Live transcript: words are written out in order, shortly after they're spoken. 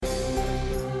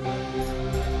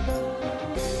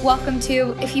Welcome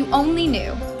to If You Only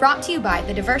Knew, brought to you by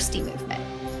the Diversity Movement,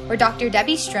 where Dr.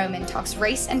 Debbie Stroman talks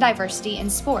race and diversity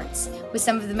in sports with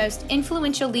some of the most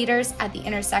influential leaders at the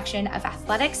intersection of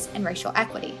athletics and racial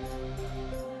equity.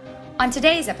 On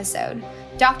today's episode,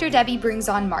 Dr. Debbie brings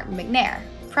on Martin McNair,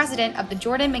 president of the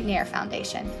Jordan McNair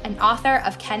Foundation and author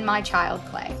of Can My Child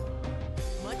Play?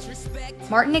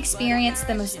 Martin experienced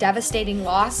the most devastating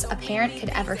loss a parent could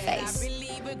ever face,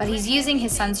 but he's using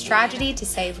his son's tragedy to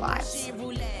save lives.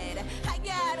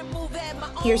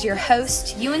 Here's your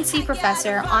host, UNC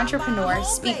professor, entrepreneur,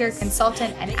 speaker,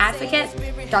 consultant, and advocate,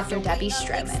 Dr. Debbie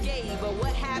Stroman.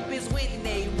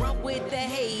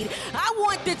 I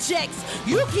want the checks,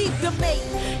 you keep the mate.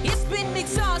 It's been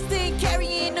exhausting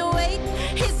carrying the weight.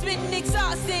 It's been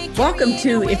exhausting. Welcome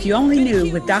to If You Only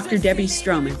Knew with Dr. Debbie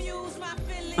Stroman.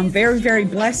 I'm very, very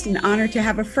blessed and honored to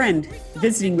have a friend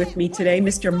visiting with me today,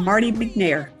 Mr. Marty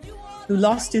McNair, who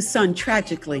lost his son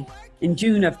tragically in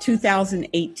June of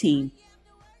 2018.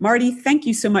 Marty, thank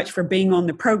you so much for being on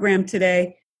the program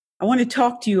today. I want to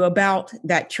talk to you about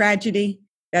that tragedy,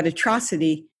 that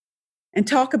atrocity, and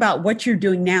talk about what you're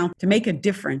doing now to make a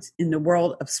difference in the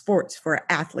world of sports for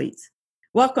athletes.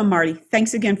 Welcome, Marty.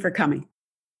 Thanks again for coming.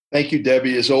 Thank you,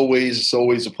 Debbie. It's always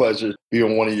a pleasure to be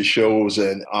on one of your shows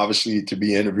and obviously to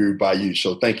be interviewed by you.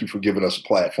 So thank you for giving us a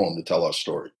platform to tell our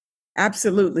story.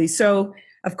 Absolutely. So,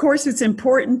 of course, it's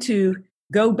important to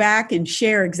go back and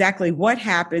share exactly what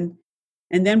happened.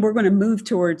 And then we're going to move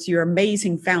towards your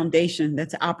amazing foundation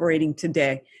that's operating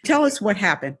today. Tell us what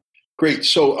happened. Great.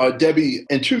 So, Debbie,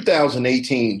 in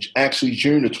 2018, actually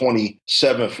June the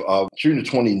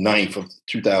 29th of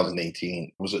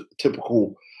 2018 was a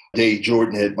typical day.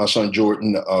 My son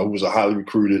Jordan, who was a highly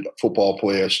recruited football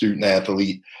player, student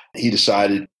athlete, he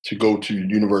decided to go to the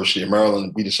University of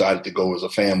Maryland. We decided to go as a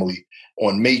family.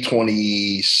 On May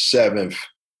 27th,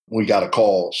 we got a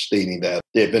call stating that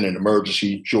there had been an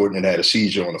emergency. Jordan had a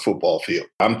seizure on the football field.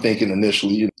 I'm thinking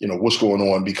initially, what's going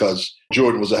on, because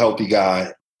Jordan was a healthy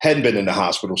guy, hadn't been in the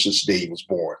hospital since the day he was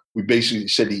born. We basically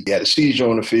said he had a seizure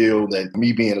on the field, and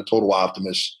me being a total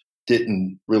optimist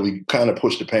didn't really kind of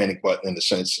push the panic button in a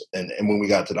sense. And when we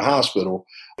got to the hospital,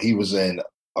 he was in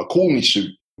a cooling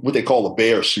suit, what they call a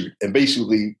bear suit. And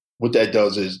basically what that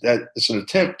does is that it's an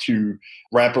attempt to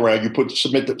wrap around,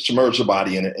 submerge the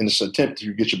body in it, and it's an attempt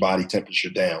to get your body temperature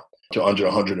down to under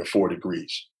 104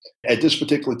 degrees. At this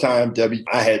particular time, Debbie,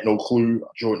 I had no clue.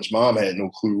 Jordan's mom had no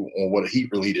clue on what a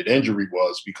heat-related injury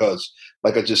was because,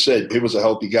 like I just said, he was a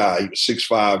healthy guy. He was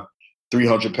 6'5",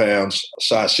 300 pounds,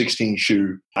 size 16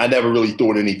 shoe. I never really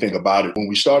thought anything about it. When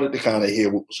we started to kind of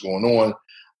hear what was going on,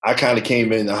 I kind of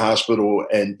came in the hospital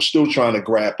and still trying to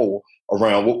grapple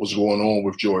around what was going on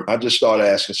with Jordan. I just started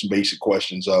asking some basic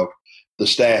questions of the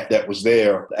staff that was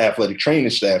there, the athletic training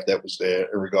staff that was there,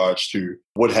 in regards to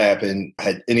what happened.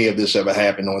 Had any of this ever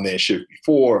happened on their shift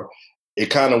before? It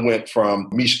kind of went from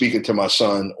me speaking to my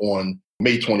son on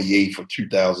May 28th of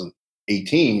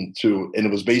 2018 and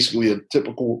it was basically a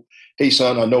typical, hey,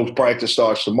 son, I know practice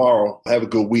starts tomorrow. Have a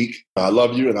good week. I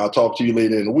love you, and I'll talk to you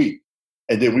later in the week.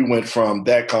 And then we went from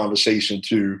that conversation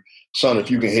to, son, if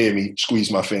you can hear me,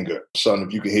 squeeze my finger. Son,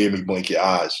 if you can hear me, blink your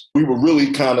eyes. We were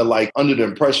really kind of like under the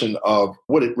impression of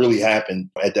what had really happened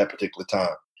at that particular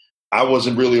time. I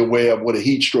wasn't really aware of what a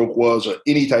heat stroke was or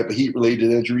any type of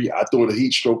heat-related injury. I thought a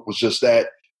heat stroke was just that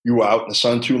you were out in the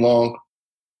sun too long.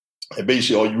 And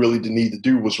basically all you really need to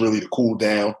do was really to cool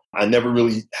down. I never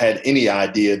really had any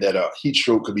idea that a heat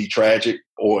stroke could be tragic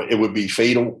or it would be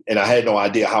fatal. And I had no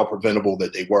idea how preventable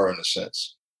that they were in a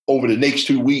sense. Over the next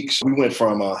 2 weeks, we went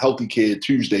from a healthy kid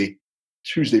Tuesday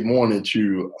morning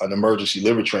to an emergency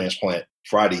liver transplant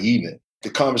Friday evening. The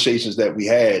conversations that we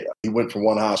had, he went from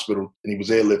one hospital and he was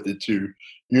airlifted to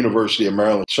University of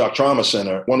Maryland Shock Trauma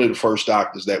Center. One of the first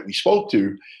doctors that we spoke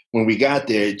to when we got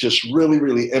there just really,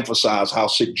 really emphasized how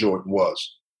sick Jordan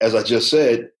was. As I just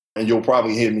said, and you'll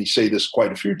probably hear me say this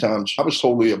quite a few times, I was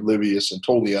totally oblivious and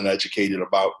totally uneducated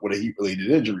about what a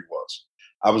heat-related injury was.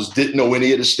 Didn't know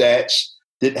any of the stats,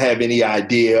 didn't have any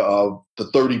idea of the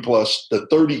 30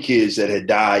 kids that had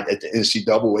died at the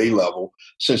NCAA level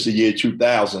since the year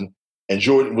 2000, and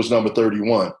Jordan was number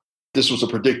 31. This was a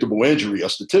predictable injury, a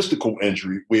statistical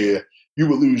injury, where you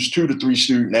would lose 2 to 3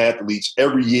 student athletes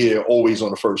every year, always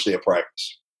on the first day of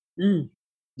practice.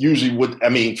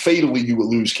 Usually fatally, you would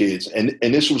lose kids. And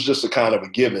this was just a kind of a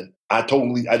given. I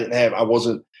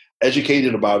wasn't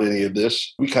educated about any of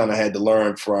this. We kind of had to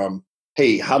learn from,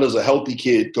 hey, how does a healthy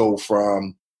kid go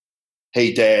from,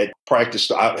 hey, dad,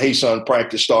 hey, son,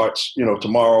 practice starts,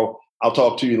 tomorrow. I'll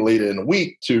talk to you later in the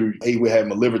week, to, hey, we're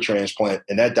having a liver transplant.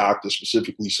 And that doctor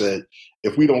specifically said,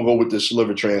 if we don't go with this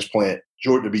liver transplant,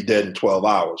 Jordan will be dead in 12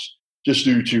 hours. just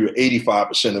due to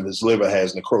 85% of his liver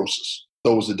has necrosis.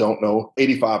 Those that don't know,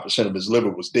 85% of his liver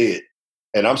was dead.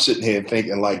 And I'm sitting here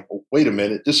thinking like, wait a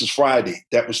minute, this is Friday.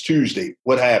 That was Tuesday.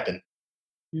 What happened?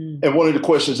 And one of the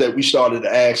questions that we started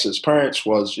to ask as parents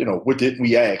was, what didn't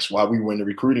we ask while we were in the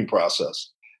recruiting process?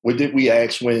 What did we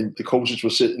ask when the coaches were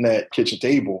sitting at kitchen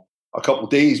table a couple of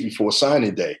days before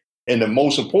signing day? And the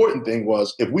most important thing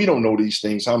was, if we don't know these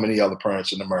things, how many other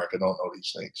parents in America don't know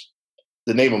these things?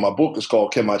 The name of my book is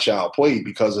called Can My Child Play?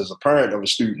 Because as a parent of a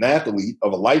student athlete,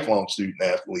 of a lifelong student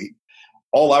athlete,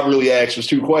 all I really asked was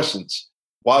two questions.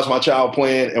 Why is my child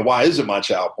playing, and why isn't my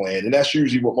child playing? And that's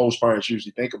usually what most parents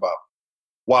usually think about.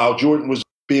 While Jordan was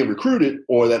being recruited,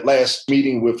 or that last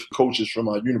meeting with coaches from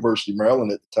University of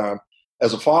Maryland at the time,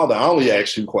 as a father, I only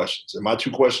asked two questions. And my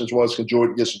two questions was, can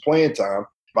Jordan get some playing time?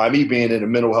 By me being in the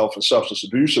mental health and substance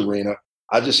abuse arena,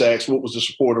 I just asked, what was the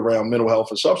support around mental health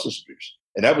and substance abuse?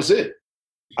 And that was it.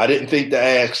 I didn't think to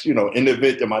ask, in the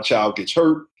event that my child gets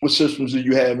hurt, what systems do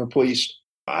you have in place?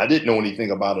 I didn't know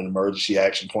anything about an emergency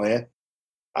action plan.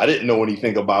 I didn't know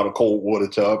anything about a cold water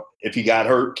tub. If he got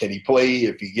hurt, can he play?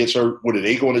 If he gets hurt, what are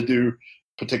they going to do?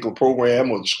 Particular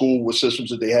program or the school, what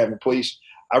systems that they have in place?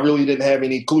 I really didn't have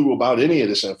any clue about any of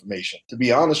this information. To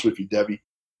be honest with you, Debbie,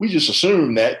 we just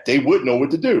assumed that they would know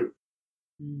what to do,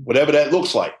 whatever that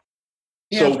looks like.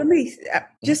 Yeah, I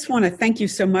just want to thank you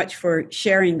so much for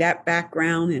sharing that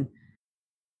background. And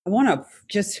I want to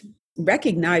just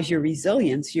recognize your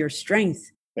resilience, your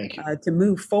strength to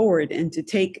move forward and to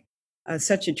take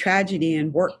such a tragedy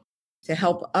and work to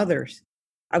help others.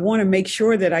 I want to make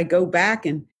sure that I go back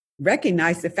and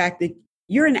recognize the fact that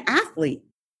you're an athlete.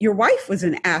 Your wife was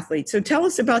an athlete. So tell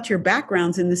us about your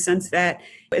backgrounds in the sense that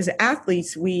as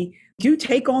athletes, we do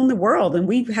take on the world and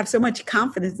we have so much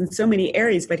confidence in so many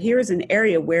areas. But here is an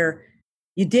area where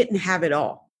you didn't have it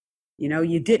all.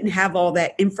 You didn't have all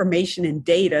that information and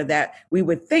data that we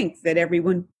would think that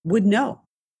everyone would know.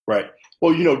 Right.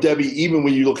 Well, Debbie, even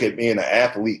when you look at being an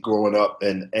athlete growing up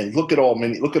and look at all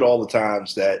the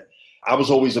times that I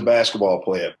was always a basketball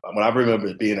player. When I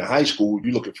remember being in high school,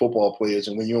 you look at football players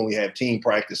and when you only have team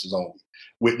practices only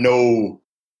with no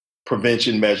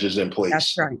prevention measures in place.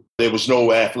 That's right. There was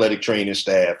no athletic training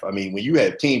staff. I mean, when you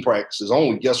have team practices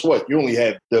only, guess what? You only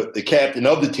have the captain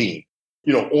of the team,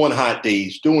 on hot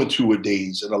days, doing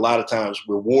two-a-days. And a lot of times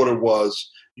where water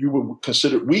was, you were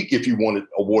considered weak if you wanted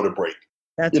a water break.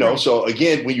 That's right. So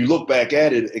again, when you look back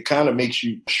at it, it kind of makes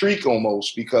you shriek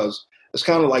almost because it's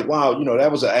kind of like, wow,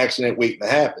 that was an accident waiting to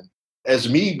happen. As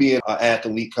me being an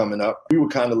athlete coming up, we were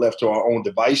kind of left to our own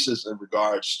devices in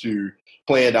regards to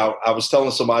playing out. I was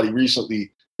telling somebody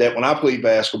recently that when I played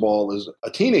basketball as a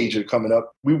teenager coming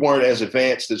up, we weren't as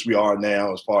advanced as we are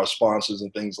now as far as sponsors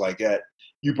and things like that.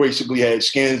 You basically had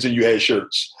skins and you had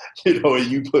shirts, and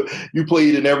you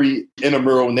played in every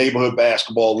intramural neighborhood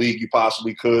basketball league you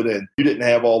possibly could. And you didn't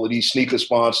have all of these sneaker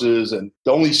sponsors. And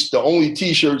the only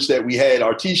T-shirts that we had,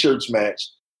 our T-shirts matched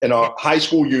and our high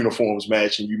school uniforms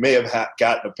matched. And you may have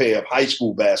gotten a pair of high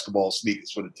school basketball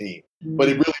sneakers for the team. But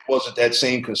it really wasn't that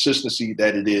same consistency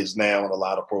that it is now in a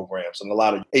lot of programs and a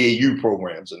lot of AAU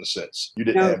programs in a sense. You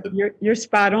didn't have You're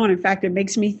spot on. In fact, it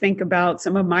makes me think about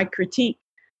some of my critique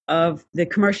of the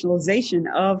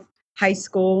commercialization of high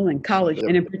school and college,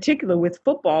 and in particular with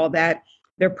football, that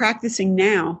they're practicing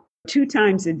now 2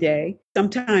 times a day.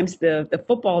 Sometimes the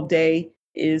football day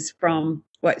is from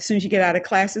as soon as you get out of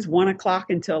classes, 1 o'clock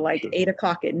until like 8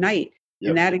 o'clock at night. Yep.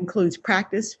 And that includes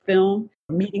practice, film,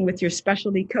 meeting with your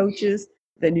specialty coaches,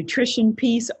 the nutrition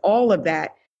piece, all of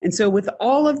that. And so with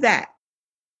all of that,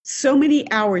 so many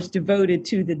hours devoted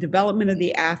to the development of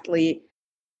the athlete,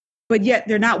 but yet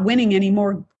they're not winning any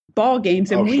more ball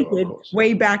games than we did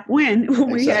way back when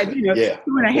we had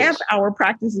 2.5 hour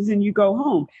practices and you go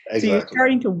home. Exactly. So you're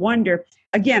starting to wonder,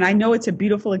 again, I know it's a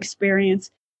beautiful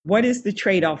experience. What is the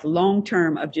trade-off long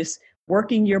term of just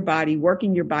working your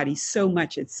body so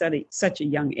much at such a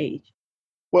young age?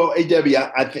 Well, hey, Debbie,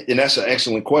 I think, and that's an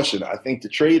excellent question. I think the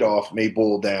trade-off may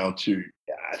boil down to,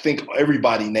 I think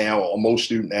everybody now, or most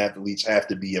student athletes, have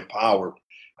to be empowered.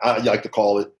 I like to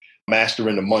call it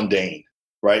mastering the mundane.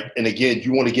 Right. And again,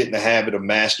 you want to get in the habit of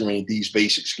mastering these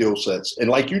basic skill sets. And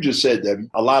like you just said, Debbie,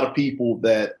 a lot of people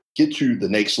that get to the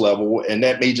next level, and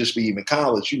that may just be even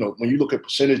college, when you look at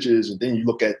percentages and then you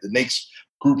look at the next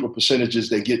group of percentages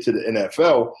that get to the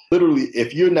NFL, literally,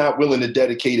 if you're not willing to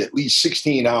dedicate at least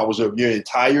 16 hours of your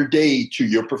entire day to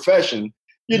your profession,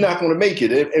 you're not going to make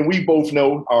it. And we both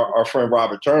know, our friend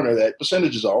Robert Turner, that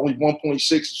percentages are only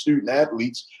 1.6 of student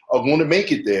athletes are going to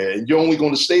make it there. And you're only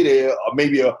going to stay there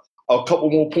maybe a couple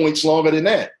more points longer than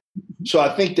that. So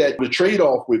I think that the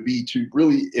trade-off would be to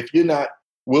really, if you're not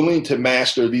willing to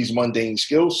master these mundane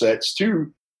skill sets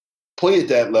to play at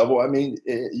that level, I mean,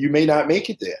 you may not make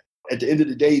it there. At the end of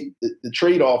the day, the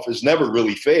trade-off is never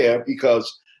really fair,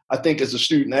 because I think as a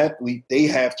student athlete, they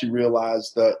have to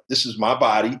realize that this is my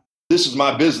body. This is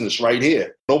my business right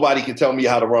here. Nobody can tell me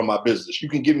how to run my business. You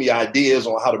can give me ideas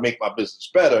on how to make my business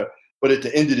better, but at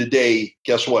the end of the day,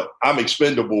 guess what? I'm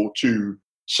expendable to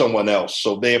someone else.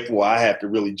 So therefore, I have to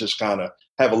really just kind of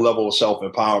have a level of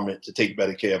self-empowerment to take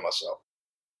better care of myself.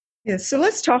 Yeah, so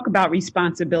let's talk about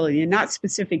responsibility, and not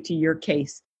specific to your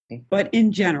case, but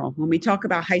in general. When we talk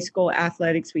about high school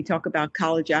athletics, we talk about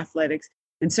college athletics,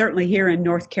 and certainly here in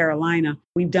North Carolina,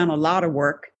 we've done a lot of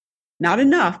work. Not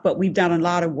enough, but we've done a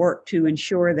lot of work to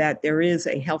ensure that there is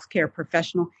a healthcare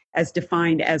professional as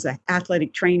defined as an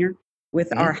athletic trainer.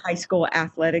 With our high school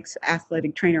athletics,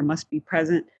 athletic trainer must be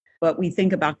present. But we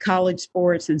think about college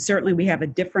sports, and certainly we have a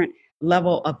different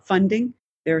level of funding.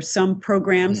 There are some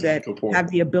programs that have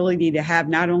the ability to have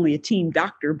not only a team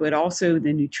doctor, but also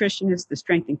the nutritionist, the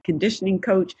strength and conditioning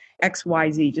coach,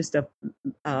 XYZ, just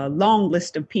a long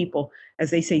list of people,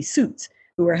 as they say, suits,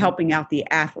 who are helping out the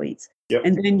athletes. Yep.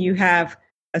 And then you have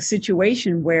a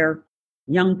situation where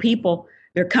young people,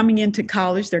 they're coming into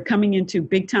college, they're coming into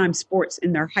big time sports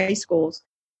in their high schools.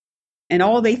 And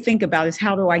all they think about is,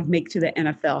 how do I make to the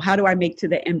NFL? How do I make to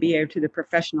the NBA or to the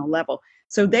professional level?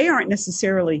 So they aren't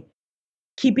necessarily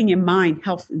keeping in mind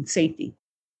health and safety.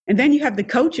 And then you have the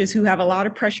coaches who have a lot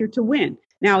of pressure to win.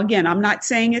 Now, again, I'm not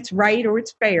saying it's right or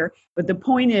it's fair, but the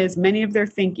point is many of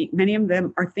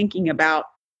them are thinking about,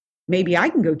 maybe I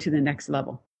can go to the next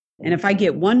level. And if I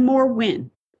get one more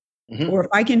win, or if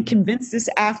I can convince this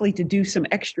athlete to do some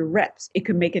extra reps, it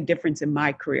could make a difference in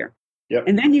my career. Yep.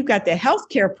 And then you've got the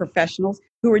healthcare professionals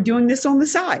who are doing this on the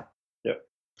side,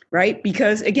 right?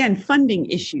 Because again, funding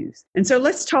issues. And so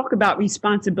let's talk about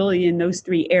responsibility in those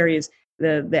three areas: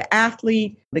 the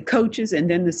athlete, the coaches, and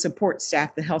then the support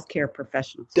staff, the healthcare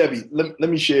professionals. Debbie, let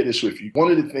me share this with you. One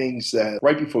of the things that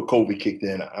right before COVID kicked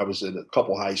in, I was at a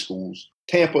couple high schools,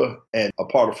 Tampa and a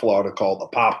part of Florida called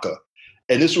Apopka.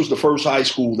 And this was the first high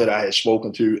school that I had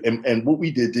spoken to. And what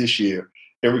we did this year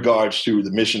in regards to the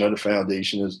mission of the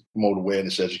foundation is promote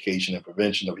awareness, education, and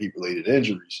prevention of heat-related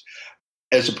injuries.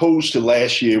 As opposed to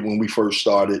last year when we first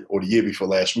started, or the year before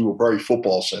last, we were very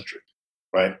football-centric,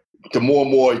 right? The more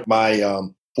and more my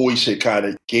voice had kind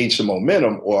of gained some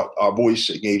momentum, or our voice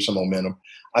gave some momentum,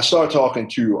 I started talking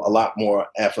to a lot more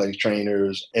athletic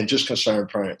trainers and just concerned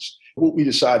parents. What we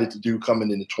decided to do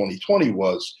coming into 2020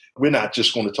 was, we're not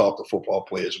just going to talk to football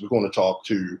players. We're going to talk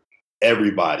to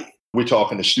everybody. We're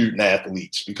talking to student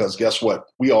athletes, because guess what?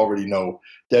 We already know,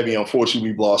 Debbie,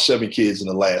 unfortunately, we've lost 7 kids in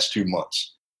the last 2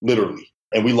 months, literally.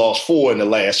 And we lost 4 in the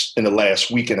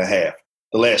last week and a half,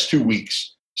 the last 2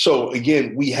 weeks. So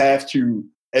again, we have to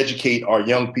educate our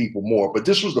young people more. But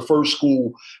this was the first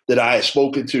school that I had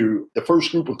spoken to, the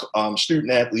first group of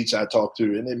student athletes I talked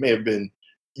to, and it may have been,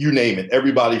 you name it,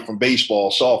 everybody from baseball,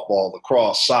 softball,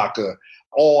 lacrosse, soccer,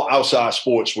 all outside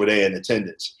sports were there in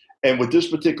attendance. And with this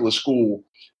particular school,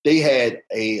 they had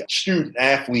a student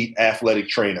athlete athletic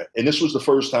trainer. And this was the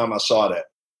first time I saw that.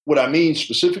 What I mean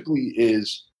specifically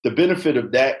is the benefit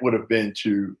of that would have been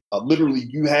to literally,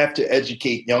 you have to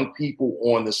educate young people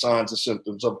on the signs and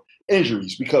symptoms of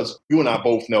injuries, because you and I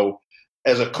both know,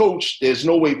 as a coach, there's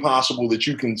no way possible that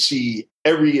you can see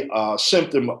every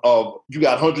symptom of, you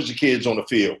got hundreds of kids on the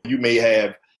field. You may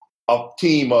have a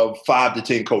team of 5 to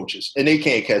 10 coaches, and they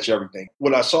can't catch everything.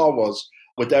 What I saw was,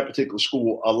 with that particular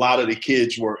school, a lot of the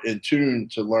kids were in tune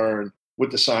to learn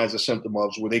what the signs and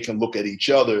symptoms, where they can look at each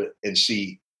other and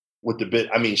see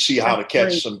see how to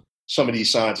catch some of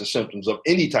these signs and symptoms of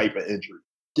any type of injury.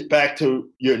 Back to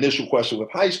your initial question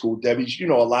with high school, Debbie,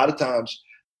 a lot of times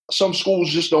some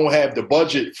schools just don't have the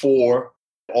budget for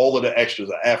all of the extras,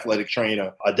 an athletic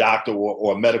trainer, a doctor,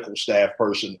 or a medical staff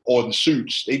person, or the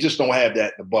suits. They just don't have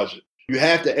that in the budget. You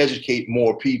have to educate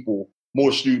more people,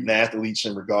 more student athletes,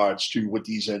 in regards to what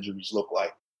these injuries look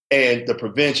like. And the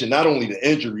prevention, not only the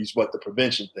injuries, but the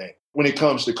prevention thing. When it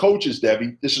comes to coaches,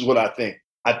 Debbie, this is what I think.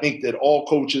 I think that all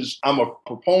coaches, I'm a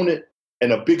proponent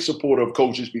and a big supporter of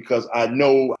coaches, because I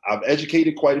know I've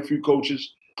educated quite a few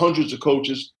coaches, hundreds of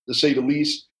coaches, to say the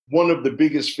least. One of the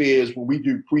biggest fears when we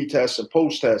do pre-tests and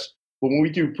post-tests, but when we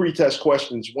do pre-test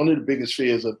questions, one of the biggest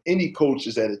fears of any coach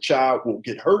is that a child will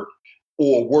get hurt,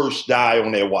 or worse, die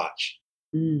on their watch.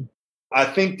 I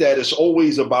think that it's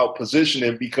always about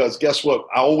positioning, because guess what?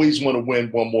 I always want to win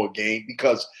one more game,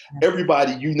 because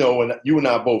everybody, and you and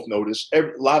I both know this,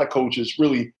 a lot of coaches,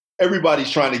 really,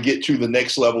 everybody's trying to get to the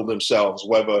next level themselves,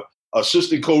 whether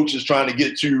assistant coach is trying to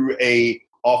get to a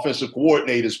offensive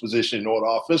coordinator's position, or the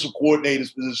offensive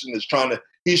coordinator's position is trying to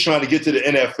He's trying to get to the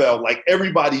NFL. Like,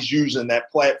 everybody's using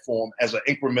that platform as an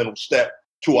incremental step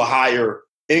to a higher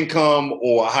income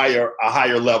or a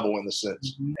higher level, in a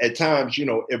sense. Mm-hmm. At times,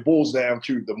 it boils down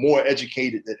to the more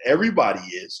educated that everybody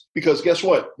is. Because guess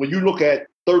what? When you look at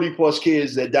 30 plus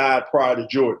kids that died prior to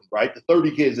Jordan, right? The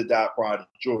 30 kids that died prior to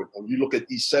Jordan. When you look at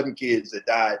these 7 kids that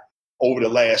died over the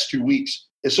last 2 weeks,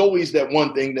 it's always that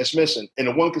one thing that's missing. And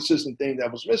the one consistent thing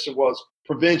that was missing was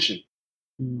prevention.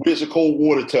 Mm-hmm. Where's a cold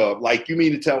water tub? Like, you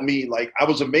mean to tell me, like, I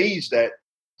was amazed that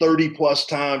 30 plus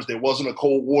times there wasn't a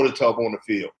cold water tub on the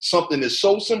field. Something that's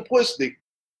so simplistic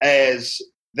as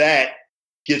that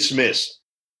gets missed.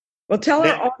 Well, tell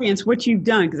our audience what you've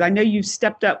done, because I know you've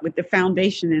stepped up with the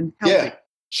foundation and helping. Yeah.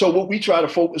 So what we try to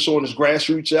focus on is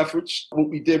grassroots efforts. What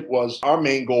we did was, our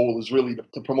main goal is really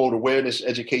to promote awareness,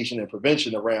 education, and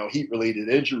prevention around heat-related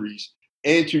injuries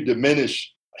and to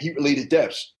diminish heat-related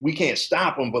deaths. We can't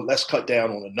stop them, but let's cut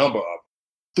down on the number of them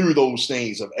through those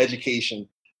things of education,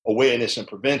 awareness, and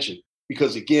prevention.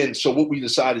 Because again, so what we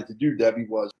decided to do, Debbie,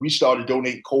 was we started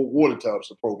donating cold water tubs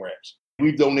to programs.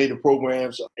 We've donated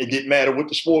programs. It didn't matter what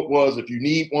the sport was. If you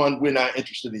need one, we're not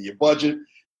interested in your budget.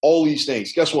 All these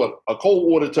things. Guess what? A cold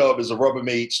water tub is a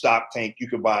Rubbermaid stock tank you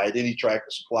can buy at any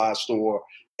Tractor Supply store,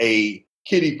 a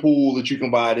kiddie pool that you can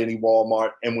buy at any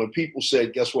Walmart. And when people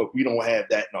said, guess what? We don't have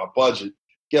that in our budget.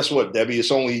 Guess what, Debbie?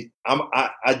 It's only,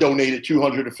 I donated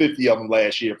 250 of them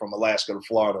last year from Alaska to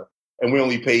Florida. And we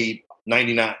only paid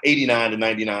 $89 to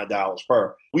 $99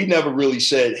 per. We never really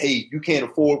said, hey, you can't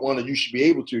afford one and you should be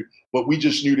able to, but we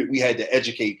just knew that we had to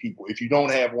educate people. If you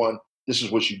don't have one, this is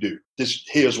what you do.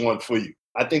 Here's one for you.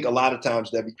 I think a lot of times,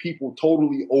 Debbie, people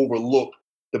totally overlook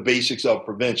the basics of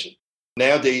prevention.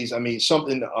 Nowadays, I mean,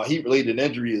 a heat-related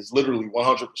injury is literally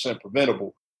 100%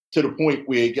 preventable, to the point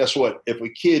where, guess what?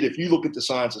 If you look at the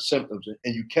signs and symptoms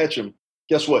and you catch them,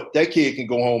 guess what? That kid can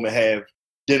go home and have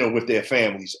dinner with their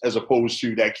families, as opposed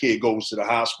to that kid goes to the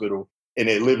hospital and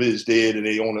their liver is dead and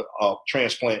they on a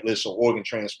transplant list or organ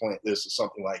transplant list or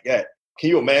something like that. Can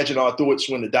you imagine our thoughts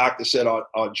when the doctor said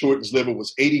our Jordan's liver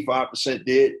was 85%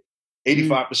 dead,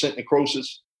 85%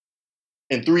 necrosis?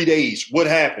 In 3 days, what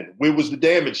happened? Where was the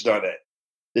damage done at?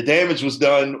 The damage was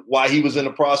done while he was in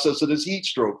the process of this heat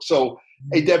stroke. So,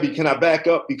 hey, Debbie, can I back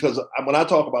up? Because when I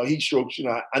talk about heat strokes,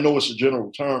 I know it's a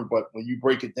general term, but when you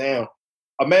break it down,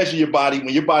 imagine your body, when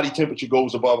your body temperature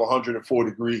goes above 104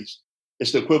 degrees,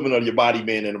 it's the equivalent of your body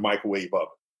being in a microwave oven.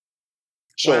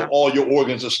 So all your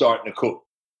organs are starting to cook.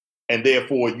 And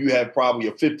therefore, you have probably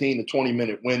a 15 to 20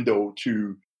 minute window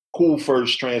to cool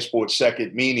first, transport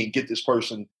second, meaning get this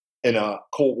person in a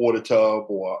cold water tub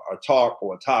or a tarp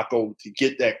or a taco to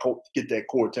get that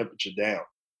core temperature down.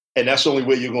 And that's the only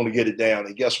way you're going to get it down.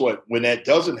 And guess what? When that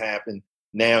doesn't happen,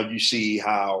 now you see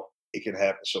how it can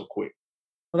happen so quick.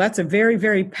 Well, that's a very,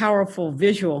 very powerful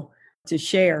visual to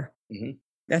share. Mm-hmm.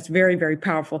 That's very, very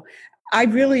powerful. I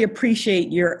really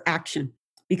appreciate your action,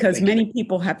 because many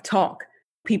people have talk.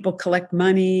 People collect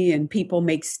money and people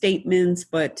make statements,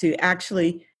 but to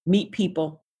actually meet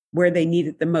people where they need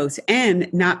it the most,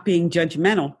 and not being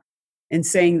judgmental and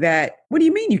saying that, what do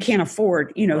you mean you can't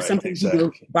afford, something to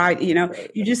go buy,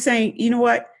 you're just saying, you know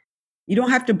what, you don't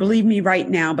have to believe me right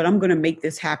now, but I'm going to make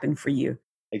this happen for you.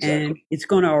 Exactly. And it's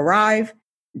going to arrive.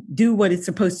 Do what it's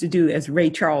supposed to do, as Ray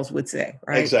Charles would say,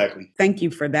 right? Exactly. Thank you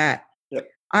for that. Yep.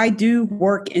 I do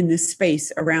work in this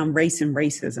space around race and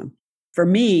racism. For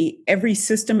me, every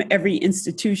system, every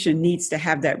institution needs to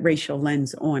have that racial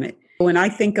lens on it. When I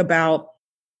think about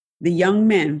the young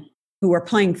men who are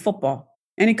playing football,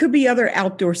 and it could be other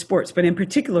outdoor sports, but in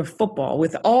particular football,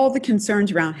 with all the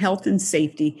concerns around health and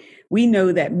safety, we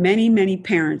know that many, many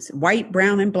parents, white,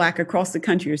 brown, and black across the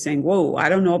country, are saying, whoa, I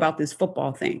don't know about this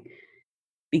football thing,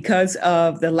 because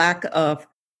of the lack of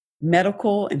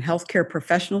medical and healthcare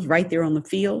professionals right there on the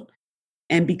field,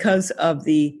 and because of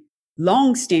the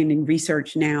long-standing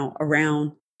research now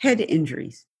around head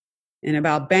injuries and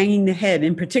about banging the head,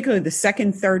 in particular the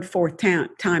second, third, fourth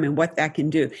time, and what that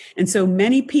can do. And so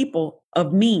many people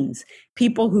of means,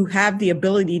 people who have the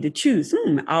ability to choose,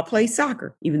 I'll play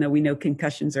soccer, even though we know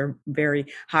concussions are very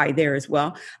high there as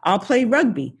well. I'll play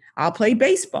rugby. I'll play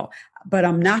baseball, but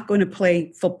I'm not going to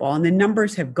play football. And the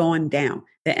numbers have gone down.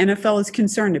 The NFL is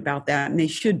concerned about that, and they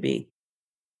should be.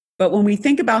 But when we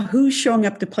think about who's showing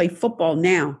up to play football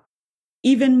now,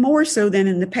 even more so than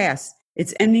in the past,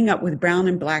 it's ending up with brown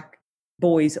and black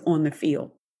boys on the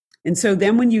field. And so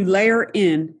then when you layer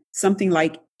in something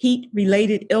like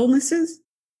heat-related illnesses,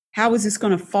 how is this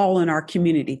going to fall in our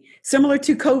community? Similar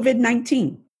to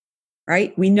COVID-19,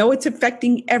 right? We know it's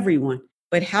affecting everyone,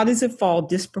 but how does it fall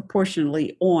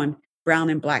disproportionately on brown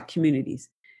and black communities?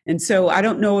 And so I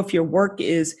don't know if your work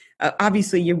is,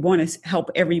 obviously you want to help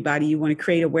everybody. You want to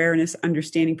create awareness,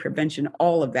 understanding, prevention,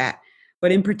 all of that.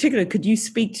 But in particular, could you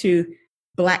speak to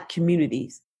Black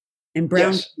communities and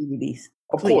brown communities?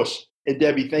 Of course. And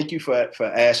Debbie, thank you for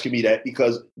asking me that,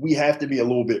 because we have to be a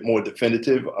little bit more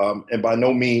definitive. And by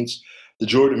no means, the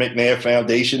Jordan McNair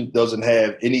Foundation doesn't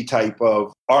have any type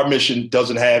of, our mission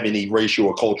doesn't have any racial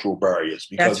or cultural barriers,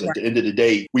 because at the end of the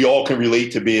day, we all can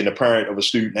relate to being a parent of a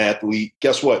student athlete.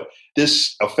 Guess what?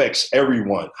 This affects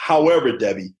everyone. However,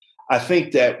 Debbie, I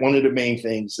think that one of the main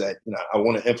things that I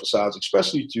want to emphasize,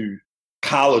 especially to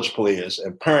college players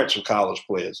and parents of college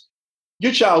players,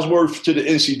 your child's worth to the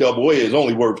NCAA is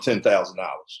only worth $10,000.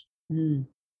 Mm.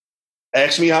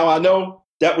 Ask me how I know.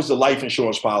 That was the life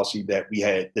insurance policy that we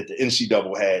had, that the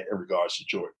NCAA had in regards to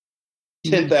Jordan.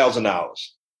 $10,000.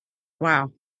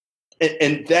 Wow.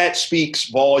 And that speaks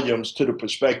volumes to the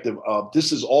perspective of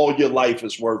this is all your life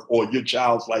is worth, or your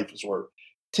child's life is worth.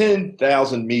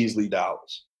 10,000 measly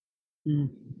dollars. Mm.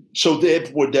 So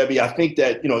therefore, Debbie, I think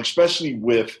that, especially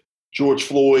with George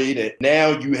Floyd, and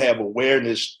now you have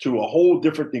awareness to a whole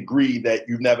different degree that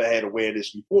you've never had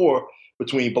awareness before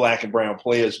between Black and brown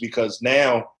players, because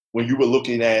now when you were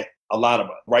looking at a lot of,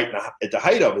 right now at the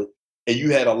height of it, and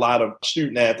you had a lot of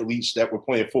student athletes that were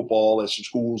playing football at some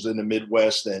schools in the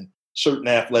Midwest, and certain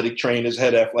athletic trainers,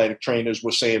 head athletic trainers,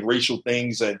 were saying racial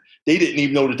things, and they didn't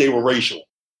even know that they were racial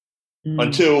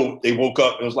until they woke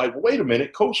up and was like, well, wait a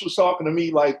minute, coach was talking to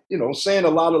me like, saying a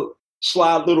lot of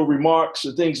sly little remarks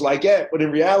and things like that. But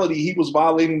in reality, he was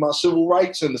violating my civil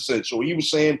rights in a sense, or he was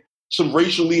saying some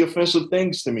racially offensive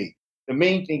things to me. The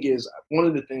main thing is, one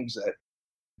of the things that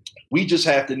we just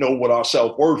have to know what our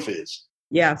self-worth is.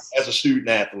 Yes. As a student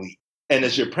athlete. And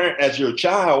as your parent, as your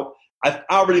child, I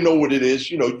already know what it is.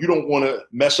 You don't want to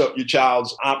mess up your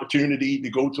child's opportunity to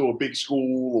go to a big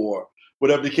school or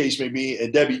whatever the case may be.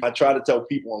 And Debbie, I try to tell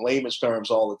people in layman's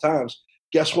terms all the times,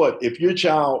 guess what? If your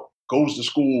child goes to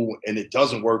school and it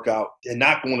doesn't work out, they're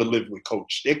not going to live with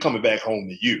coach. They're coming back home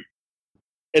to you.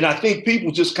 And I think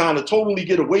people just kind of totally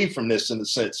get away from this in a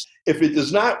sense. If it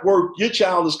does not work, your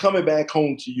child is coming back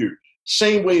home to you.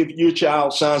 Same way if your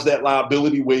child signs that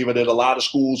liability waiver that a lot of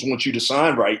schools want you to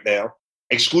sign right now,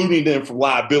 excluding them from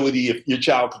liability if your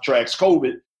child contracts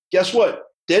COVID, guess what?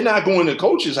 They're not going to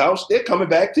coach's house. They're coming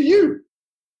back to you.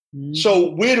 Mm-hmm.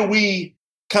 So where do we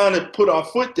kind of put our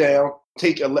foot down,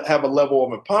 have a level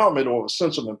of empowerment or a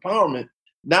sense of empowerment,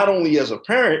 not only as a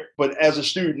parent, but as a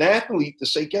student athlete, to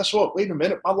say, guess what? Wait a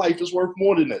minute, my life is worth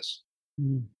more than this.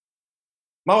 Mm.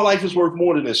 My life is worth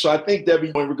more than this. So I think,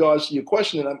 Debbie, in regards to your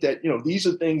question, that, these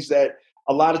are things that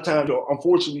a lot of times are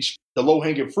unfortunately the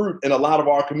low-hanging fruit in a lot of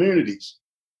our communities.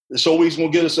 It's always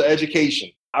going to get us an education.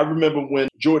 I remember when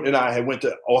Jordan and I had went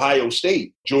to Ohio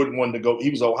State. Jordan wanted to go. He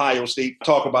was Ohio State. I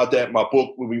talk about that in my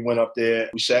book when we went up there.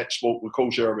 We sat and spoke with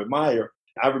Coach Urban Meyer.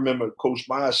 I remember Coach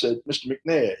Meyer said, Mr.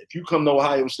 McNair, if you come to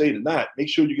Ohio State or not, make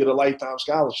sure you get a lifetime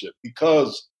scholarship,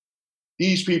 because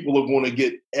these people are going to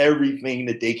get everything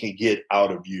that they can get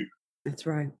out of you. That's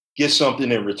right. Get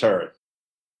something in return.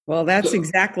 Well, that's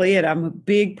exactly it. I'm a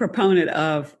big proponent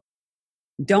of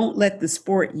don't let the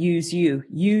sport use you.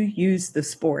 You use the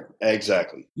sport.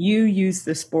 Exactly. You use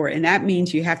the sport. And that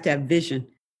means you have to have vision,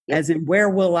 as in, where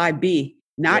will I be?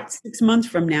 Not 6 months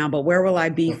from now, but where will I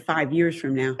be 5 years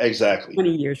from now? Exactly.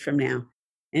 20 years from now.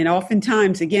 And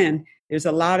oftentimes, again, there's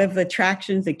a lot of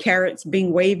attractions, the carrots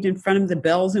being waved in front of the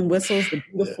bells and whistles, the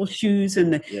beautiful shoes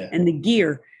and the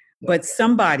gear. But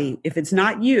somebody, if it's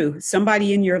not you,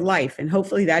 somebody in your life, and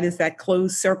hopefully that is that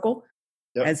closed circle,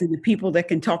 as in the people that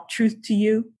can talk truth to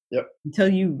you, and tell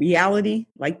you reality,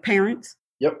 like parents,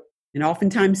 and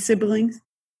oftentimes siblings,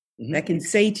 that can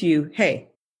say to you, hey,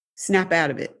 snap out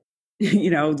of it.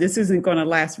 This isn't going to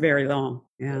last very long.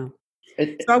 Yeah.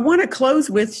 So I want to close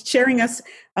with sharing us,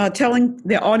 telling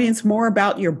the audience more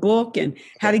about your book and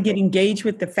how to get engaged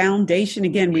with the foundation.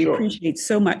 Again, we appreciate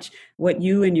so much what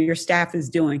you and your staff is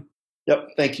doing. Yep.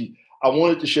 Thank you. I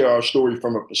wanted to share our story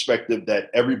from a perspective that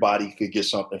everybody could get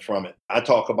something from it. I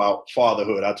talk about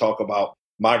fatherhood. I talk about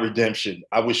my redemption.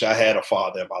 I wish I had a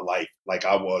father in my life like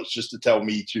I was, just to tell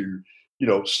me to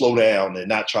slow down and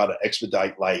not try to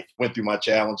expedite life. Went through my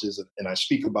challenges, and I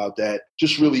speak about that.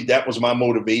 Just really, that was my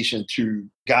motivation to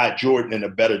guide Jordan in a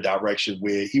better direction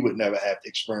where he would never have to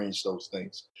experience those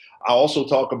things. I also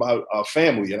talk about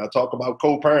family, and I talk about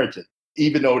co-parenting.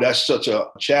 Even though that's such a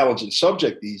challenging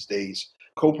subject these days,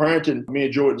 co-parenting, me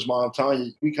and Jordan's mom,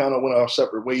 Tanya, we kind of went our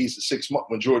separate ways at 6 months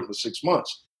when Jordan was 6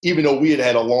 months, even though we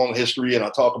had a long history, and I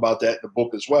talk about that in the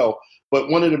book as well. But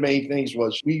one of the main things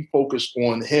was we focused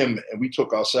on him and we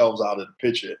took ourselves out of the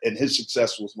picture, and his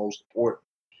success was most important.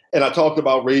 And I talked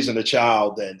about raising a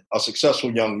child and a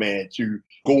successful young man to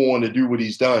go on to do what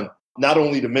he's done. Not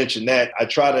only to mention that, I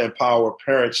try to empower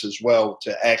parents as well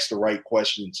to ask the right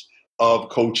questions of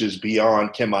coaches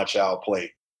beyond Can My Child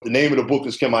Play? The name of the book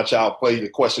is Can My Child Play? The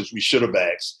questions we should have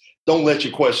asked. Don't let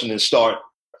your questioning start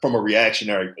from a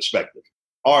reactionary perspective.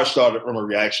 Ours started from a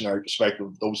reactionary perspective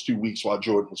those 2 weeks while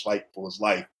Jordan was fighting for his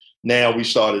life. Now we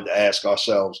started to ask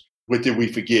ourselves, what did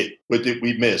we forget? What did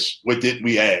we miss? What did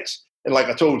we ask? And like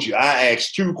I told you, I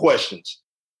asked 2 questions.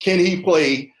 Can he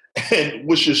play? And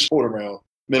what's your support around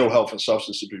mental health and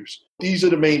substance abuse? These are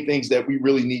the main things that we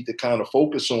really need to kind of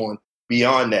focus on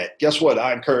beyond that. Guess what?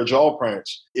 I encourage all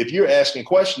parents. If you're asking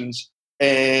questions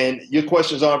and your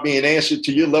questions aren't being answered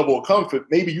to your level of comfort,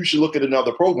 maybe you should look at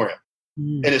another program.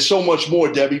 And it's so much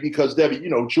more, Debbie, because Debbie,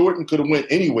 Jordan could have went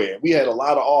anywhere. We had a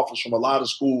lot of offers from a lot of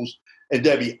schools. And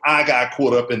Debbie, I got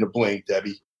caught up in the bling,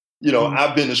 Debbie.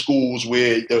 I've been to schools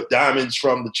where the diamonds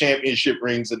from the championship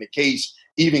rings and the case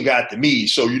even got to me.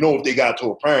 So if they got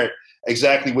to a parent,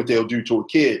 exactly what they'll do to a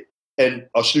kid and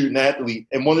a student athlete.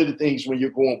 And one of the things when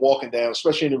you're walking down,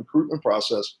 especially in the recruitment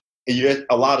process, and you're at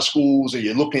a lot of schools and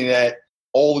you're looking at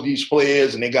all of these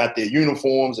players and they got their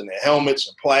uniforms and their helmets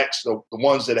and plaques, the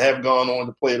ones that have gone on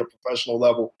to play at a professional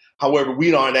level. However,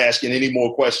 we aren't asking any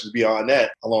more questions beyond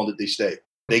that. How long did they stay?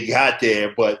 They got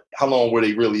there, but how long were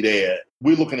they really there?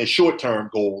 We're looking at short-term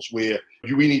goals where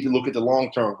we need to look at the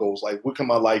long-term goals. Like, what can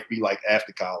my life be like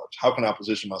after college? How can I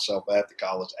position myself after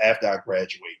college, after I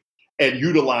graduate? And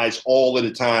utilize all of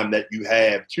the time that you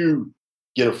have to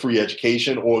get a free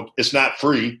education, or it's not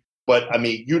free, but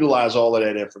utilize all of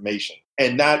that information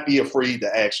and not be afraid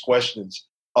to ask questions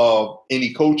of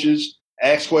any coaches.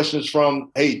 Ask questions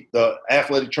from, the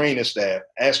athletic training staff.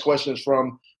 Ask questions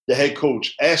from the head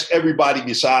coach. Ask everybody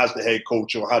besides the head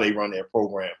coach on how they run their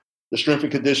program. The strength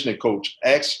and conditioning coach.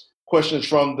 Ask questions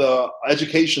from the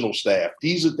educational staff.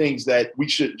 These are things that we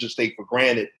shouldn't just take for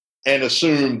granted and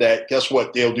assume that, guess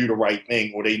what, they'll do the right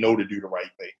thing or they know to do the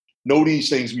right thing. Know these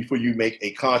things before you make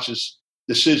a conscious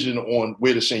decision on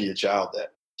where to send your child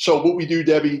at. So what we do,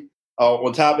 Debbie,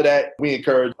 on top of that, we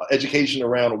encourage education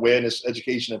around awareness,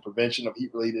 education, and prevention of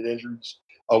heat-related injuries.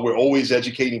 We're always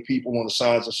educating people on the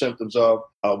signs and symptoms of.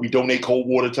 We donate cold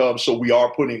water tubs, so we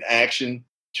are putting action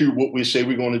to what we say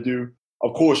we're going to do.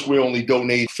 Of course, we only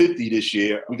donate 50 this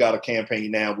year. We got a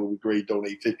campaign now where we grade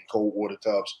donate 50 cold water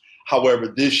tubs. However,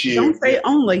 this year... Don't say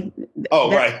only.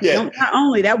 Right, yeah. Not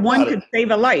only. That one could save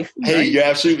a life. Hey, right? You're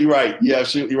absolutely right. You're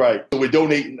absolutely right. So we're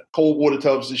donating cold water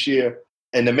tubs this year.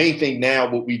 And the main thing now,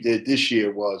 what we did this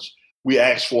year was we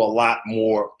asked for a lot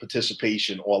more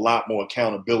participation or a lot more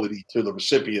accountability to the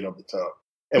recipient of the tub.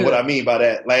 And what I mean by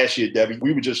that, last year, Debbie,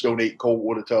 we would just donate cold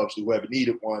water tubs to whoever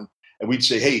needed one. And we'd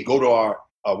say, hey, go to our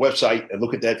website and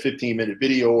look at that 15-minute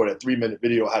video or that 3-minute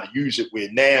video, how to use it.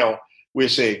 Where now we're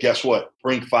saying, guess what?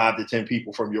 Bring 5 to 10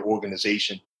 people from your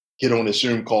organization, get on a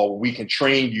Zoom call where we can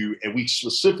train you. And we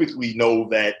specifically know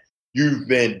that you've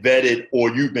been vetted or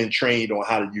you've been trained on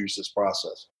how to use this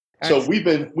process. Excellent. So we've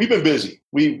been busy.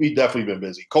 We definitely been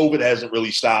busy. COVID hasn't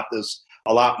really stopped us.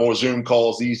 A lot more Zoom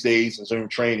calls these days and Zoom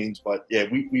trainings. But yeah,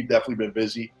 we've definitely been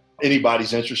busy.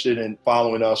 Anybody's interested in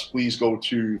following us, please go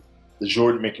to the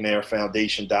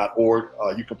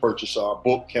JordanMcNairFoundation.org. You can purchase our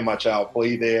book, Can My Child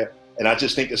Play, there. And I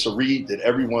just think it's a read that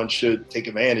everyone should take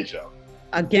advantage of.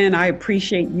 Again, I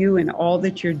appreciate you and all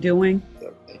that you're doing.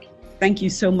 Thank you. Thank you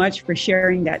so much for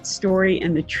sharing that story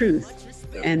and the truth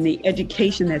and the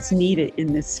education that's needed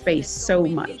in this space so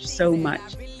much, so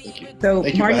much. Thank you. So,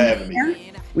 Thank you for having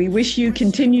me. We wish you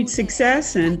continued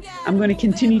success, and I'm going to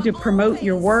continue to promote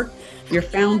your work, your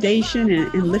foundation,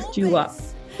 and lift you up.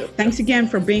 Yep. Thanks again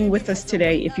for being with us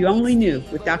today. If You Only Knew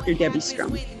with Dr. Debbie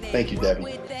Stroman. Thank you,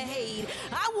 Debbie.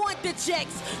 I want the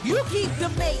checks, you keep the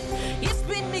mate. It's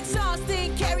been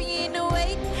exhausting carrying the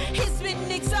weight. It's been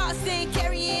exhausting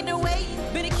carrying the weight.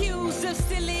 Been accused of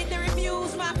stealing the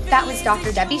reviews. That was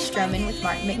Dr. Debbie Stroman with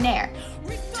Martin McNair.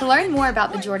 To learn more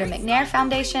about the Jordan McNair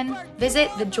Foundation, visit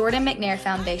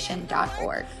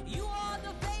thejordanmcnairfoundation.org.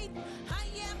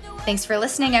 Thanks for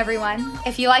listening, everyone.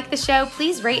 If you like the show,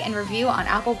 please rate and review on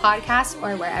Apple Podcasts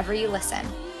or wherever you listen.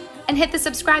 And hit the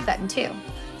subscribe button, too.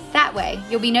 That way,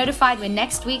 you'll be notified when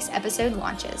next week's episode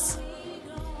launches.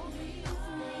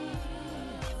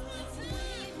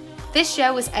 This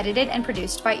show was edited and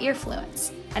produced by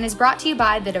Earfluence and is brought to you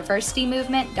by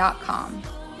thediversitymovement.com.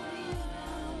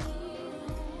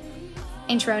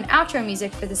 Intro and outro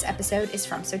music for this episode is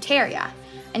from Soteria,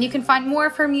 and you can find more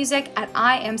of her music at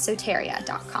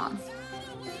iamsoteria.com.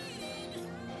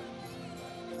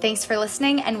 Thanks for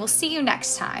listening, and we'll see you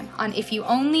next time on If You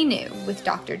Only Knew with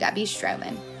Dr. Debbie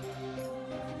Stroman.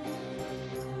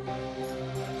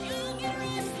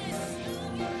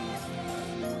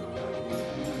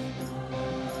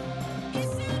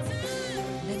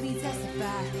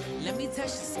 Let me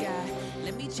touch the sky.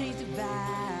 Let me change the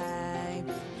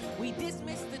vibe. We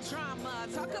dismiss the trauma,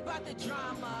 talk about the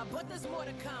drama, but there's more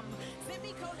to come.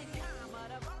 Semicolon comma,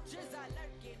 the vultures are